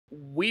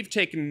we've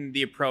taken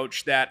the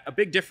approach that a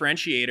big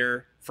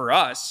differentiator for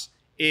us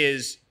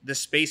is the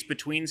space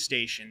between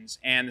stations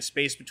and the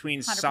space between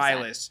 100%.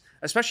 stylists,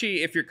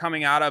 especially if you're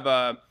coming out of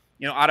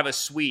a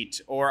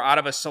suite or out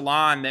of a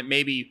salon that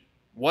maybe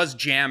was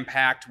jam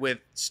packed with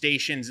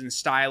stations and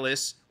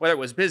stylists, whether it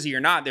was busy or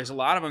not. There's a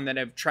lot of them that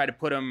have tried to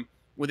put them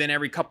within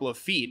every couple of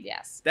feet.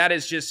 Yes.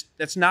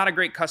 That's not a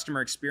great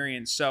customer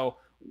experience. So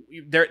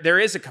there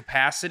is a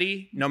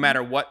capacity no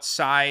matter what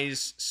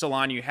size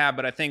salon you have.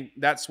 But I think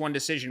that's one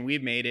decision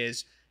we've made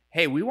is,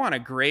 hey, if we want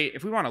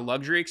a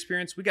luxury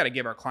experience, we got to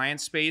give our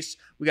clients space.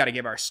 We got to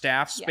give our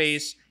staff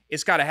space. Yes.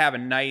 It's got to have a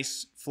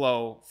nice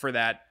flow for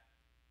that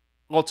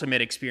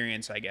ultimate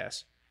experience, I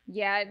guess.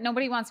 Yeah.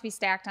 Nobody wants to be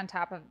stacked on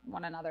top of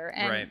one another.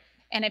 And, right.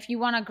 And if you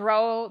want to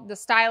grow the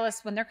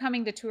stylists when they're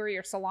coming to tour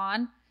your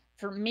salon,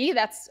 for me,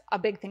 that's a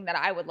big thing that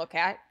I would look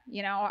at.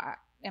 You know,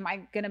 am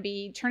I going to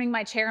be turning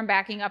my chair and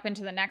backing up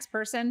into the next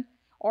person?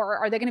 Or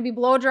are they going to be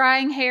blow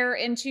drying hair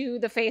into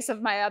the face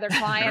of my other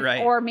client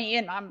right. or me?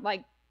 And I'm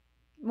like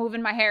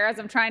moving my hair as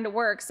I'm trying to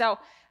work. So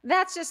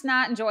that's just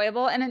not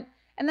enjoyable. And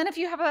then if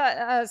you have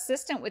a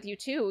assistant with you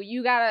too,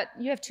 you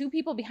have two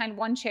people behind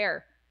one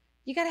chair.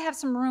 You got to have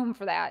some room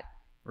for that.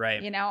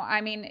 Right. You know,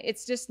 I mean,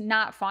 it's just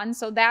not fun.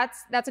 So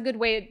that's a good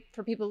way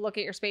for people to look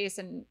at your space,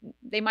 and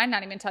they might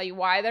not even tell you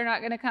why they're not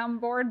going to come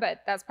aboard,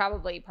 but that's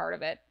probably part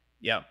of it.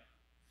 Yeah.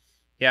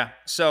 Yeah.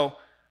 So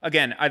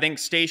again, I think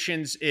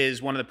stations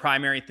is one of the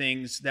primary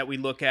things that we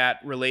look at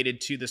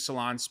related to the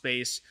salon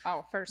space.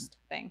 Oh, first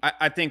thing.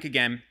 I think,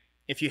 again,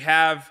 if you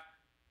have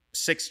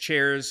 6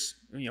 chairs,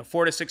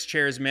 4 to 6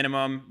 chairs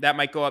minimum, that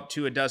might go up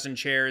to a dozen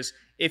chairs.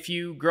 If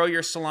you grow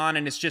your salon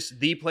and it's just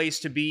the place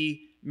to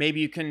be,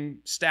 maybe you can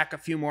stack a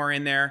few more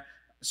in there.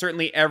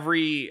 Certainly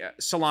every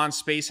salon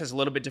space has a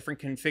little bit different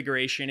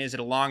configuration. Is it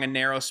a long and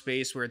narrow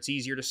space where it's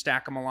easier to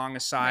stack them along a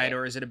side,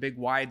 or is it a big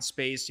wide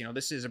space?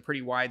 This is a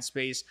pretty wide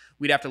space.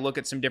 We'd have to look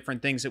at some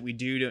different things that we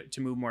do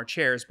to move more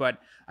chairs. But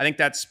I think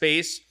that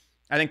space,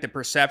 I think the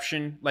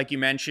perception, like you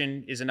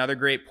mentioned, is another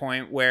great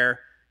point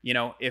where,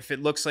 if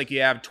it looks like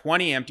you have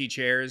 20 empty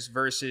chairs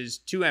versus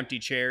 2 empty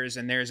chairs,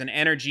 and there's an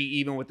energy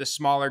even with the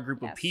smaller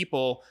group of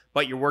people,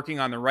 but you're working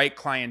on the right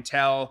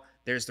clientele,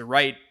 there's the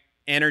right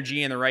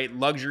energy and the right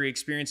luxury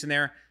experience in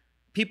there,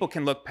 people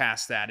can look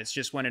past that. It's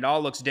just when it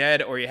all looks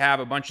dead, or you have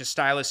a bunch of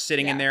stylists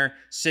sitting in there,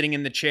 sitting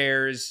in the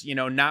chairs,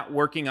 not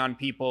working on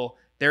people,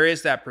 there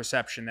is that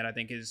perception that I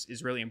think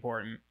is really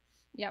important.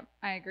 Yep,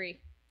 I agree.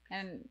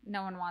 And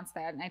no one wants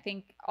that. And I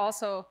think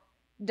also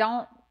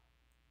don't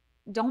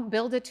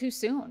build it too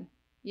soon.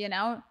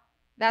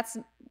 That's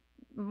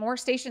more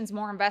stations,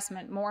 more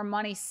investment, more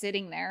money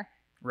sitting there.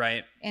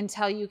 Right.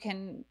 Until you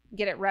can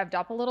get it revved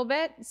up a little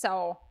bit.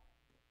 So,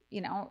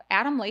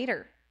 add them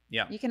later.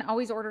 Yeah. You can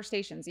always order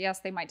stations.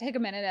 Yes, they might take a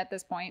minute at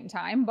this point in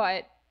time,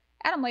 but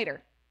add them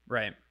later.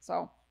 Right.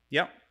 So.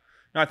 Yep.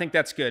 No, I think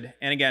that's good.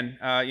 And again,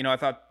 I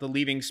thought the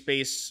leaving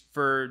space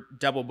for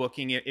double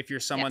booking, if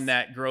you're someone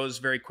that grows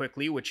very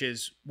quickly, which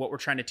is what we're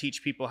trying to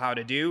teach people how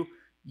to do,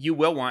 you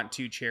will want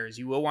 2 chairs.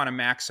 You will want to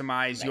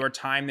maximize your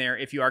time there.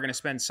 If you are going to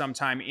spend some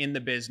time in the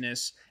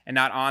business and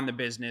not on the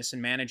business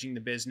and managing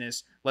the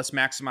business, let's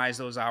maximize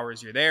those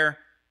hours you're there.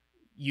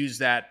 Use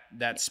that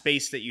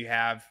space that you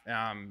have, to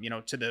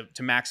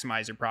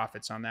maximize your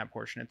profits on that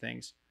portion of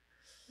things.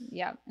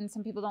 Yeah. And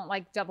some people don't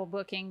like double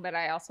booking, but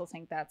I also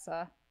think that's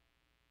a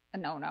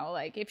no-no.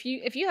 Like if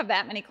you have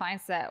that many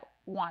clients that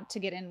want to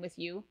get in with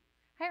you,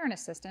 hire an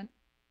assistant,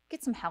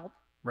 get some help.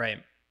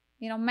 Right.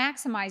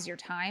 Maximize your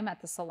time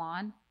at the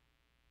salon.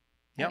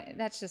 Yep.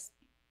 That's just,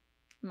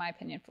 in my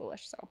opinion,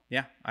 foolish. So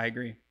yeah, I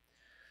agree.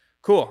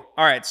 Cool.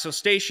 All right. So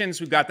stations,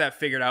 we've got that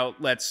figured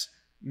out. Let's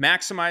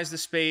maximize the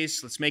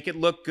space. Let's make it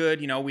look good.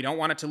 We don't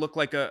want it to look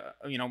like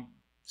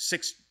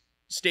 6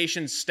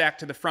 stations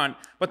stacked to the front.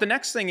 But the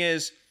next thing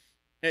is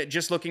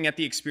just looking at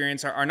the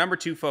experience, our number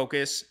 2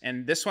 focus.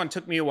 And this one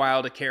took me a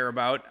while to care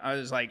about. I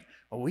was like,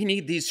 well, we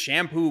need these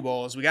shampoo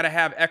bowls. We got to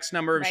have X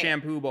number of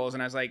shampoo bowls.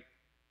 And I was like,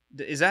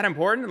 is that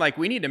important? Like,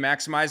 we need to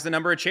maximize the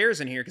number of chairs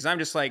in here. Cause I'm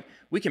just like,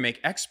 we can make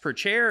X per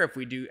chair if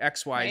we do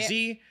X, Y,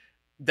 Z.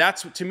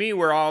 That's to me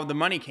where all the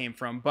money came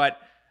from. But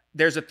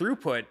there's a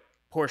throughput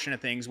portion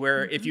of things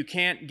where if you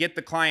can't get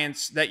the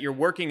clients that you're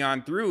working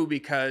on through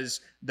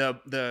because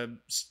the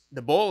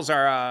bowls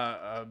are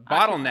a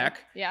bottleneck.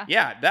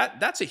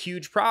 That's a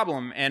huge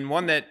problem, and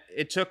one that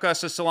it took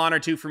us a salon or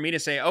two for me to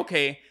say,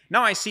 okay,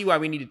 now I see why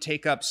we need to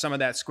take up some of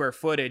that square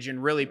footage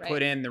and really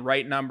put in the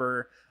right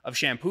number of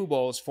shampoo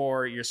bowls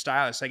for your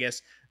stylist. I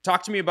guess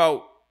talk to me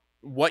about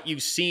what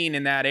you've seen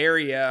in that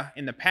area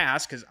in the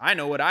past, because I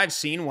know what I've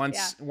seen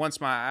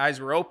once my eyes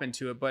were open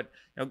to it, but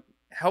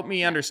help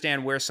me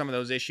understand where some of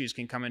those issues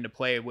can come into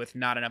play with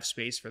not enough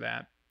space for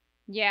that.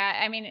 Yeah.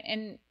 I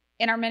mean,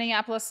 in our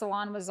Minneapolis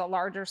salon was a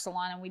larger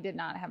salon, and we did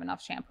not have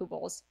enough shampoo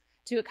bowls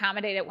to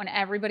accommodate it when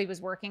everybody was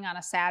working on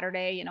a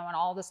Saturday, and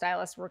all the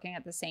stylists working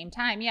at the same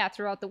time. Yeah.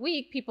 Throughout the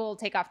week, people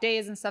take off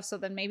days and stuff. So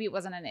then maybe it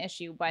wasn't an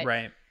issue, but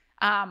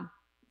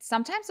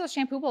sometimes those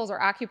shampoo bowls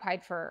are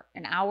occupied for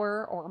an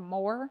hour or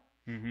more.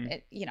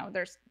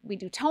 Mm-hmm. We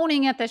do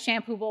toning at the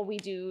shampoo bowl. We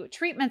do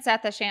treatments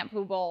at the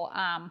shampoo bowl.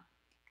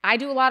 I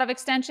do a lot of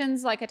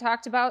extensions like I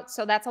talked about.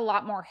 So that's a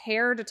lot more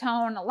hair to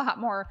tone, a lot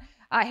more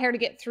hair to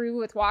get through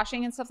with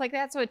washing and stuff like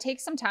that. So it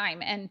takes some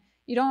time, and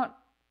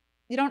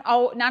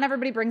not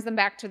everybody brings them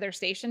back to their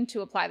station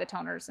to apply the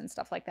toners and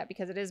stuff like that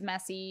because it is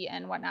messy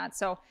and whatnot.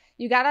 So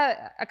you got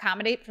to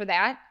accommodate for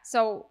that.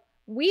 So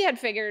we had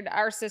figured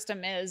our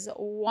system is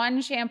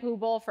 1 shampoo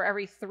bowl for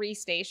every 3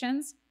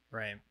 stations.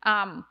 Right.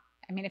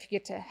 I mean, if you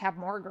get to have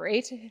more,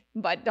 great,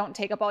 but don't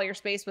take up all your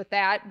space with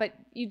that. But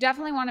you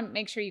definitely want to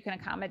make sure you can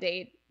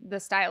accommodate the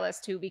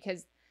stylist too,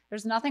 because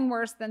there's nothing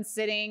worse than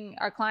sitting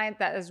a client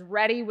that is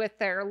ready with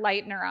their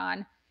lightener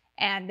on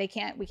and we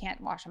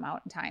can't wash them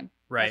out in time.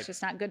 Right. It's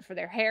just not good for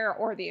their hair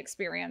or the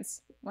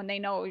experience when they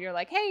know you're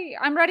like, hey,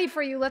 I'm ready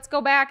for you. Let's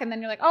go back. And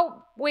then you're like,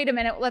 oh, wait a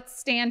minute. Let's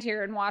stand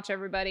here and watch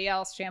everybody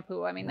else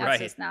shampoo. I mean, that's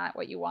just not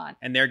what you want.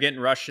 And they're getting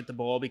rushed at the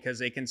bowl because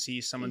they can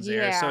see someone's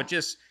there. So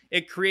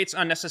it creates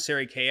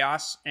unnecessary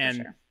chaos.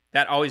 And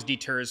that always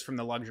deters from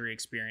the luxury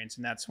experience.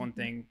 And that's one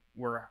thing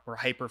we're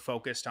hyper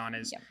focused on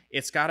is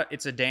it's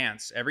a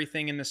dance.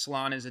 Everything in the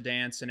salon is a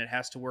dance, and it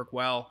has to work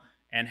well.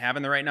 And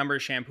having the right number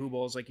of shampoo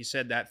bowls, like you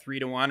said, that 3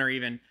 to 1, or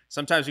even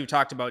sometimes we've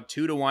talked about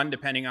 2 to 1,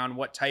 depending on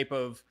what type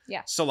of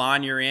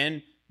salon you're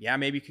in. Yeah,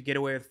 maybe you could get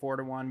away with 4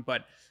 to 1.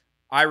 But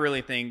I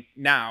really think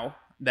now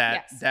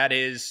that that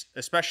is,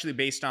 especially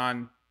based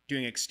on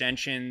doing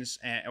extensions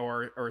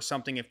or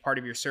something, if part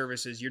of your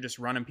service is you're just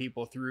running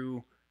people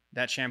through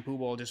that shampoo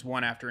bowl just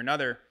one after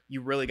another,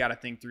 you really got to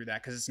think through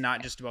that, because it's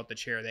not just about the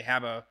chair. They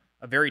have a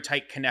very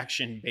tight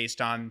connection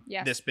based on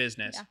this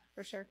business. Yeah,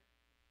 for sure.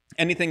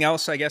 Anything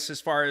else, I guess,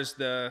 as far as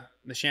the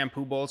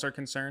shampoo bowls are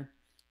concerned?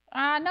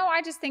 No,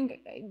 I just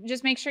think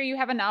just make sure you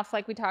have enough,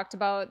 like we talked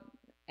about,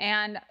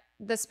 and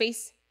the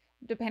space,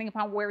 depending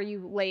upon where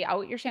you lay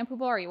out your shampoo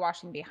bowl. Are you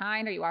washing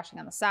behind? Are you washing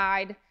on the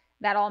side?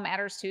 That all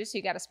matters too. So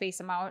you got to space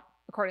them out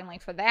accordingly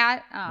for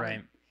that.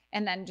 Right.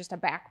 And then just a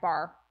back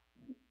bar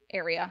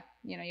area.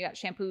 You got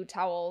shampoo,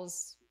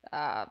 towels,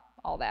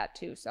 all that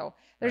too. So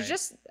there's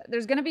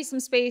going to be some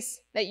space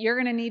that you're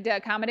going to need to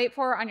accommodate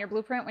for on your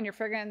blueprint when you're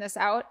figuring this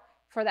out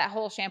for that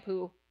whole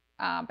shampoo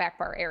back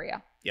bar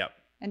area. Yep.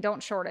 And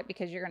don't short it,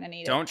 because you're going to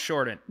need it. Don't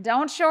short it.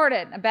 Don't short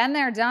it. I've been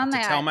there, done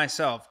that. Tell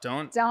myself,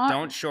 don't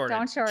short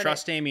it.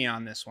 Trust Amy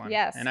on this one.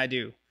 Yes. And I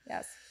do.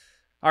 Yes.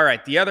 All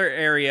right. The other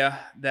area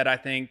that I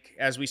think,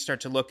 as we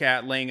start to look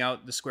at laying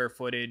out the square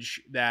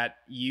footage, that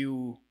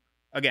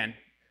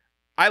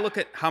I look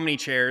at how many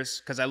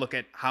chairs, because I look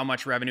at how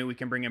much revenue we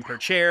can bring in per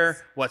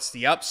chair. What's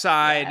the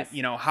upside?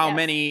 How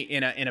many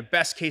in a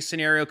best case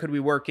scenario could we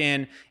work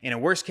in a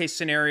worst case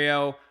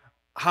scenario?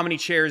 How many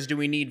chairs do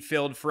we need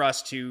filled for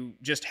us to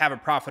just have a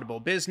profitable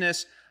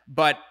business?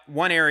 But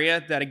one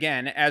area that,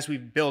 again, as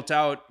we've built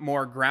out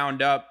more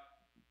ground up,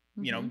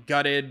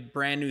 gutted,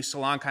 brand new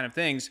salon kind of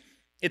things,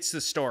 it's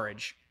the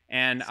storage.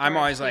 And I'm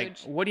always like,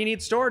 what do you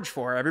need storage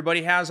for?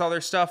 Everybody has all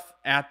their stuff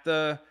at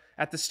the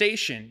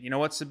station.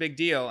 What's the big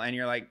deal? And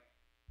you're like,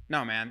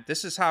 no, man,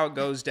 this is how it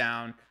goes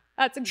down.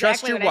 That's exactly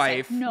Trust your what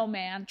wife. I say. No,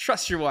 man.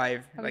 Trust your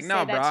wife. I like, would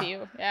no, say that bro. to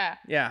you. Yeah.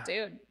 Yeah.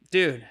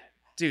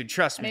 Dude,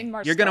 trust me.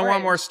 You're going to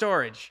want more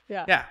storage.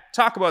 Yeah.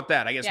 Talk about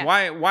that. I guess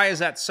why is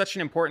that such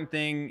an important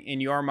thing in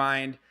your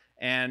mind?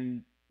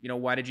 And,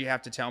 why did you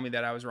have to tell me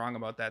that I was wrong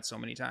about that so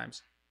many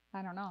times?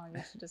 I don't know.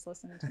 You should just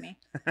listen to me.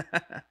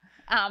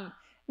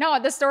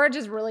 No, the storage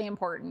is really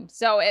important.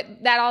 So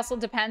that also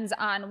depends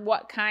on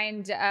what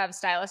kind of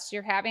stylist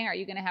you're having. Are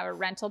you going to have a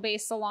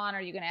rental-based salon?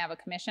 Are you going to have a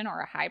commission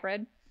or a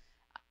hybrid?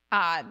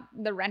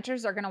 The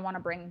renters are going to want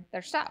to bring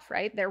their stuff,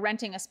 right? They're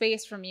renting a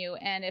space from you.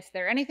 And if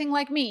they're anything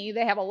like me,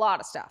 they have a lot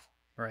of stuff.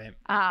 Right.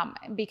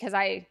 Because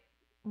I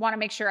want to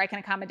make sure I can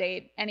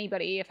accommodate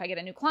anybody. If I get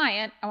a new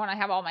client, I want to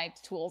have all my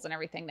tools and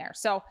everything there.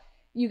 So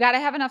you got to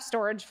have enough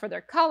storage for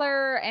their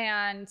color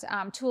and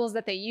tools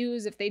that they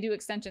use. If they do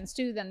extensions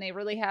too, then they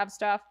really have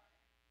stuff.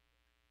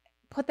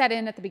 Put that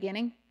in at the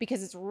beginning,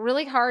 because it's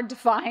really hard to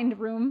find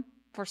room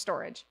for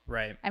storage.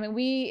 Right. I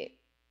mean,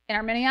 in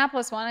our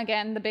Minneapolis one,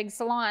 again, the big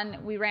salon,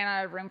 we ran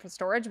out of room for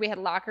storage. We had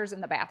lockers in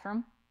the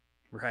bathroom.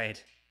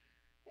 Right.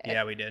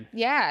 Yeah, we did.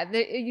 Yeah.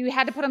 You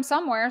had to put them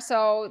somewhere.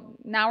 So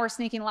now we're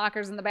sneaking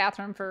lockers in the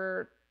bathroom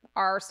for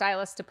our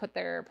stylists to put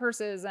their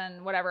purses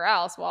and whatever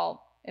else.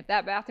 Well, if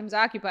that bathroom's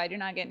occupied, you're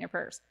not getting your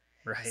purse.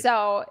 Right.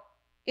 So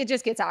it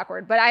just gets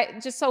awkward.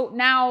 But so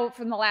now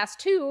from the last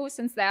 2,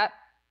 since that,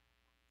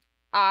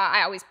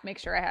 I always make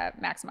sure I have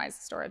maximized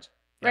the storage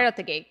right out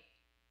the gate.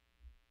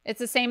 It's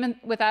the same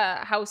with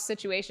a house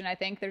situation. I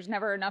think there's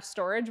never enough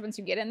storage once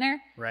you get in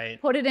there. Right.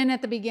 Put it in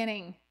at the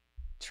beginning.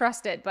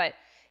 Trust it. But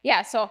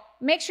yeah, so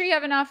make sure you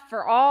have enough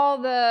for all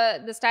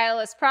the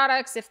stylist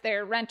products if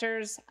they're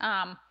renters.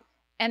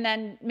 And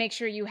then make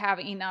sure you have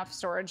enough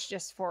storage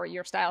just for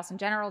your stylists in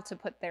general to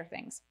put their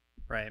things.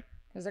 Right.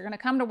 Because they're going to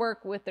come to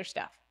work with their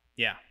stuff.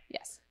 Yeah.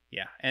 Yes.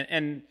 Yeah.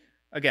 And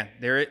again,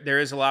 there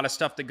is a lot of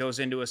stuff that goes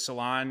into a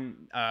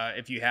salon.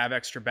 If you have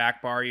extra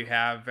back bar, you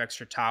have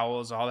extra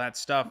towels, all that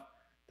stuff.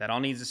 That all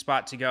needs a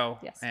spot to go.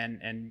 Yes.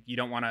 And you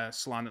don't want a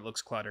salon that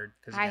looks cluttered.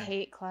 I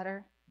hate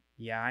clutter.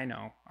 Yeah, I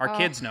know. Our Oh,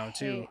 kids know I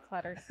too. hate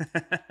clutter.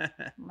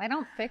 I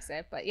don't fix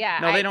it, but yeah.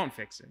 No, they don't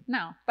fix it.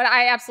 No, but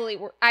I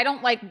absolutely, I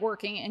don't like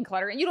working in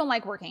clutter. And you don't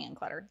like working in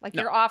clutter. Like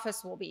No. your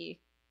office will be,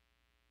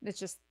 it's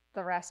just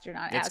the rest. You're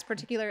not It's- as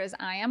particular as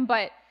I am.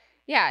 But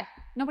yeah,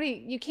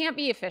 you can't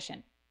be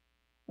efficient.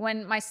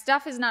 When my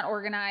stuff is not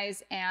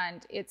organized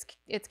and it's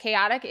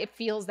chaotic, it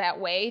feels that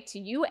way to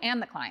you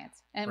and the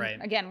clients. And Right.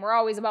 again, we're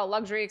always about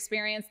luxury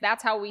experience.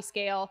 That's how we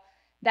scale.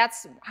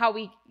 That's how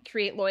we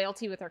create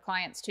loyalty with our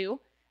clients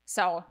too.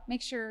 So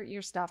make sure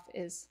your stuff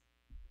is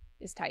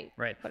tight.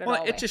 Right. Put it Well,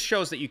 all it away. just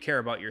shows that you care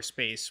about your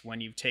space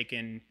when you've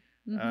taken,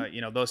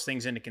 those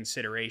things into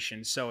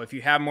consideration. So if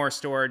you have more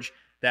storage,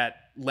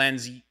 that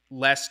lends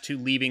less to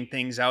leaving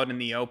things out in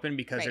the open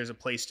because Right. there's a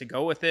place to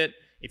go with it.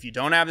 If you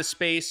don't have the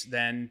space,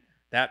 then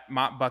that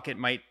mop bucket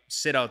might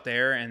sit out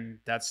there, and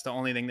that's the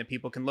only thing that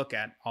people can look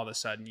at all of a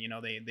sudden.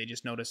 They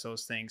just notice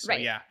those things. So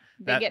Right. yeah,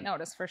 They get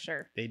noticed for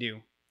sure. they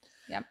do.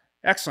 Yep.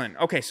 Excellent.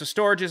 Okay, so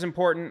storage is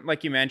important,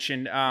 like you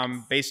mentioned.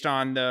 Yes. Based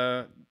on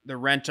the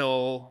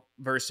rental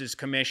versus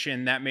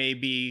commission, that may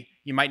be,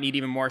 you might need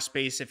even more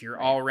space if you're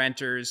Right. all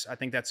renters. I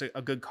think that's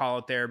a good call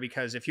out there,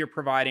 because if you're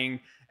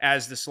providing,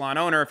 as the salon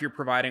owner, if you're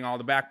providing all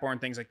the backboard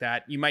and things like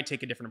that, you might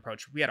take a different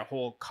approach. We had a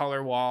whole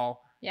color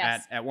wall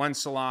Yes. at one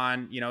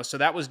salon, so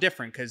that was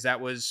different because that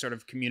was sort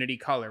of community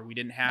color. We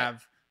didn't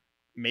have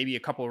maybe a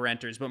couple of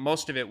renters, but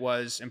most of it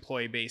was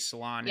employee-based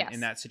salon Yes. in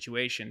that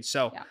situation.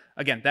 So Yeah.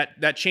 again,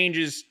 that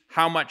changes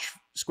how much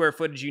square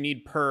footage you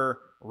need per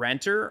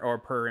renter or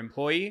per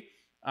employee.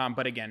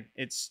 But again,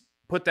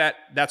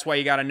 that's why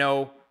you got to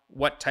know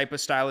what type of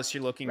stylist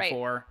you're looking Right.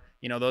 for.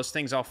 Those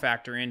things all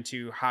factor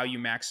into how you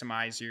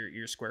maximize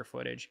your square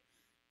footage.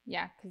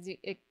 Yeah, because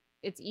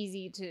it's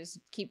easy to just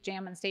keep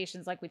jamming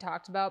stations like we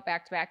talked about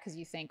back to back because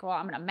you think, well,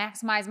 I'm going to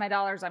maximize my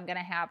dollars. I'm going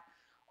to have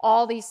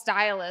all these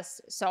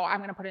stylists, so I'm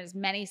going to put in as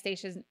many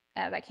stations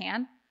as I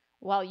can.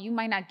 Well, you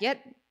might not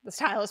get the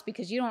stylist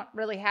because you don't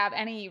really have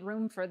any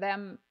room for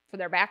them for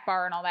their back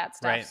bar and all that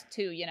stuff Right.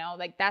 too.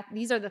 Like that.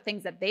 These are the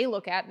things that they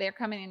look at. They're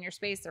coming in your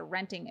space. They're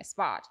renting a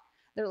spot.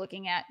 They're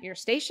looking at your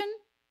station.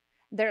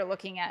 They're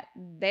looking at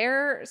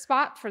their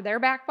spot for their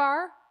back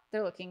bar.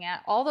 They're looking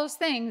at all those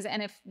things,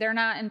 and if they're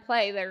not in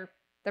play, they're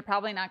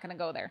probably not going to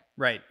go there.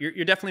 Right.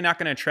 You're definitely not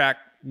going to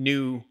attract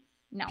new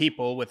No.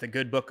 people with a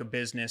good book of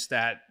business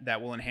that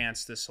will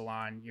enhance the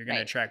salon. You're going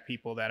to Right. attract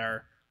people that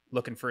are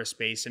looking for a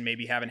space and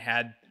maybe haven't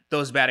had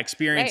those bad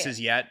experiences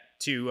yet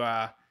to,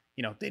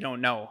 they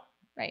don't know.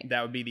 Right.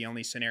 That would be the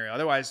only scenario.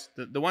 Otherwise,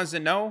 the ones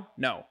that know.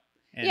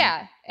 And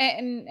Yeah.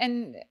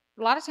 And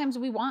a lot of times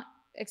we want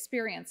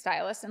experienced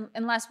stylists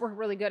unless we're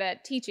really good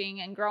at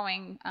teaching and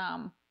growing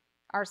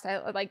our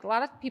style. Like a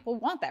lot of people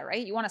want that,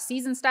 right? You want a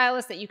seasoned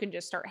stylist that you can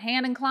just start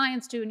handing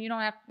clients to, and you don't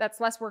have, that's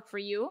less work for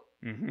you.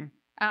 Mhm.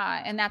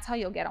 And that's how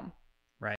you'll get them.